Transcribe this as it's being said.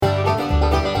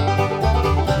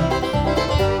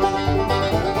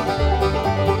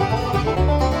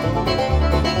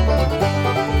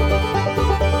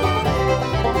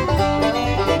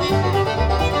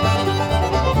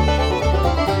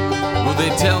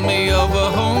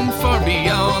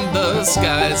cloudless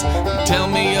skies. Tell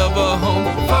me of a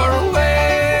home far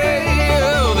away.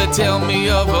 Oh, they tell me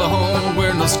of a home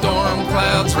where no storm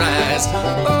clouds rise.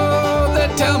 Oh,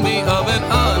 they tell me of an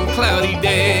uncloudy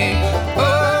day.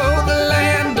 Oh, the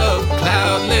land of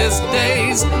cloudless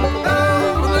days.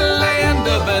 Oh, the land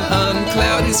of an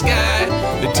uncloudy sky.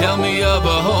 They tell me of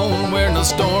a home where no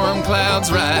storm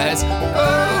clouds rise.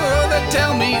 Oh, they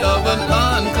tell me of an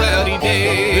uncloudy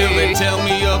day. They tell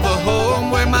me of a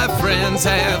home where my friends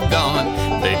have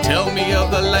gone. They tell me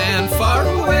of the land far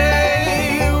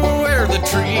away, where the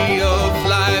tree of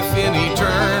life in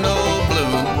eternal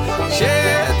bloom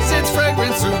sheds its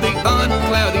fragrance through the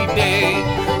uncloudy day.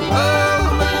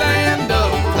 Oh, the land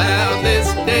of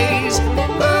cloudless days.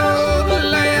 Oh, the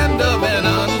land of an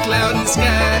uncloudy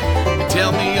sky.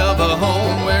 Tell me of a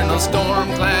home where no storm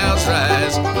clouds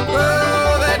rise.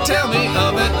 Oh, they tell me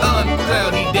of an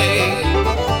uncloudy day.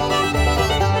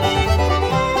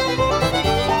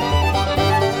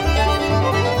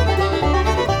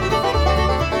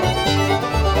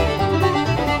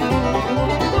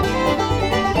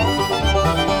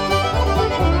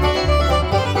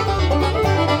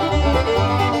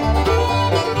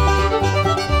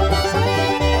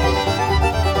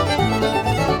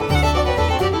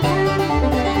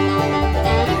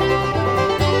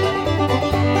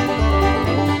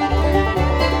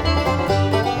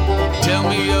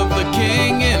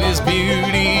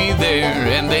 Beauty there,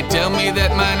 and they tell me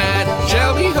that my night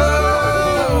shall be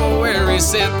whole, where he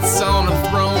sits on a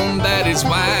throne that is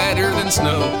whiter than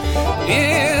snow,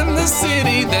 in the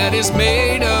city that is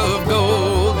made of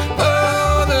gold.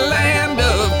 Oh, the land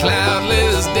of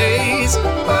cloudless days.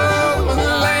 Oh,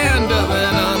 the land of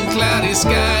an uncloudy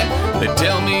sky. They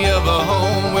tell me of a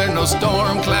home where no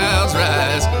storm clouds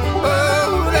rise.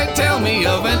 Oh, they tell me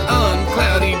of an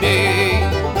uncloudy day.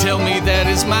 Tell me that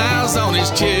his smiles on his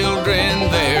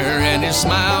children there, and his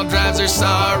smile drives their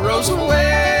sorrows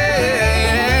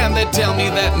away. And they tell me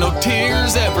that no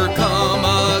tears ever come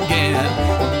again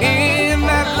in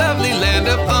that lovely land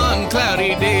of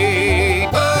uncloudy day.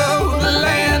 Oh, the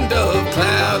land of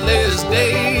cloudless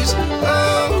days.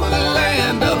 Oh, the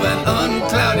land of an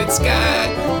unclouded sky.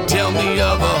 Tell me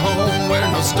of a home where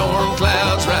no storm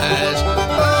clouds rise.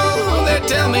 Oh, they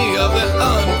tell me